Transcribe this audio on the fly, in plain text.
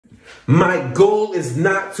My goal is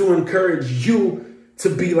not to encourage you to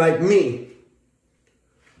be like me.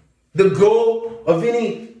 The goal of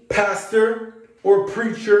any pastor or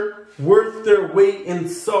preacher worth their weight in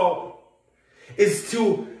salt is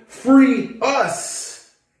to free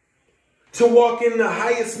us to walk in the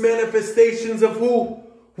highest manifestations of who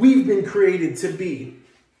we've been created to be.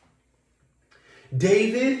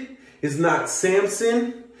 David is not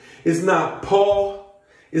Samson, is not Paul,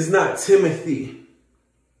 is not Timothy,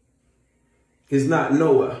 is not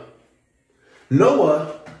Noah.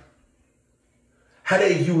 Noah had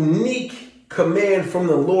a unique command from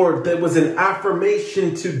the Lord that was an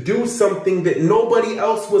affirmation to do something that nobody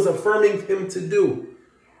else was affirming him to do.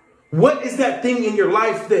 What is that thing in your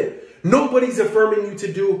life that nobody's affirming you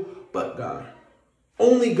to do but God?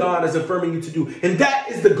 Only God is affirming you to do. And that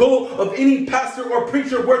is the goal of any pastor or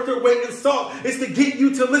preacher worth their weight in salt, is to get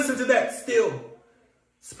you to listen to that still,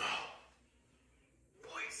 small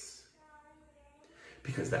voice.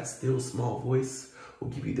 Because that still, small voice will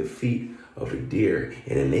give you the feet of a deer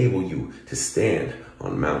and enable you to stand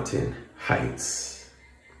on mountain heights.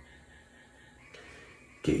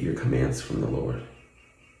 Get your commands from the Lord.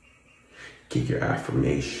 Get your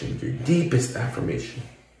affirmation, your deepest affirmation.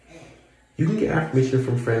 You can get affirmation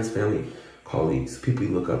from friends, family, colleagues, people you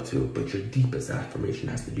look up to, but your deepest affirmation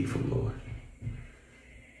has to be from the Lord.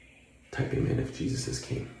 Type amen if Jesus is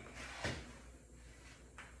king.